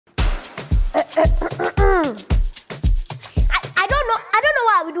I don't know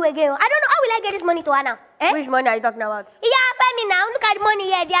what I will do again. I don't know how will I get this money to her now. Eh? Which money are you talking about? Yeah, find me now. Look at the money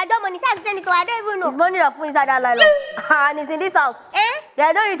here. The other money. Say send it to her. I don't even know. It's money that full inside that nylon. And it's in this house. Eh?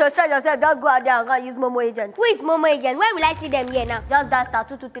 Yeah, don't need to stress yourself. Just go out there and go use Momo agent. Who is Momo agent? Where will I see them here now? Just that star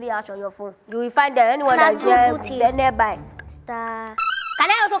 223 hash on your phone. You will find them. Anyone that is there nearby. Star. Can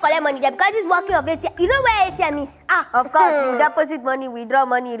I also collect money there? Because this working of ATM. You know where ATM is? Ah, of course. You deposit money, withdraw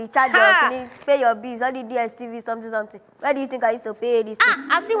money, recharge your things, pay your bills, all the DSTV, something. Where do you think I used to pay this? Ah,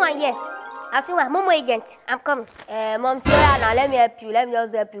 I've seen one here. I've seen one. Momo agent. I'm coming. Mom, now let me help you. Let me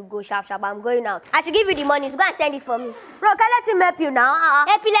just help you go sharp. I'm going out. I should give you the money. So go and send it for me. Bro, can I let him help you now?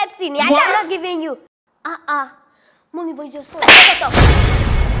 Epilepsy. I am not giving you. Mommy, but it's your son.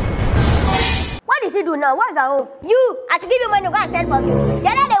 What did she do now? What's her home? You! I should give you money to go and send for me. The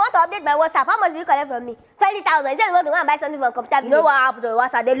other day, want to update my WhatsApp. How much do you collect from me? 20,000. He said you want to go and buy something for a computer. You know what happened to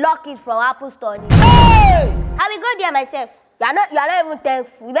WhatsApp? They lock it from Apple Store. Hey! I will go there myself. You are not even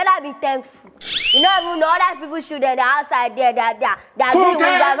thankful. You better be thankful. You don't even know other people should they're outside there. They are doing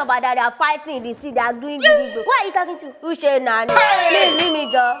guys up and down. They are fighting in the street. They are doing good. Who are you talking to? Who say Nani? Please leave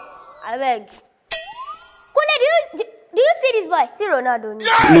me, Joe. I beg. Kule, do you see this boy? See Ronaldo?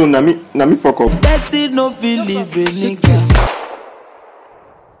 No, Nami fuck up. That's it, no feel living.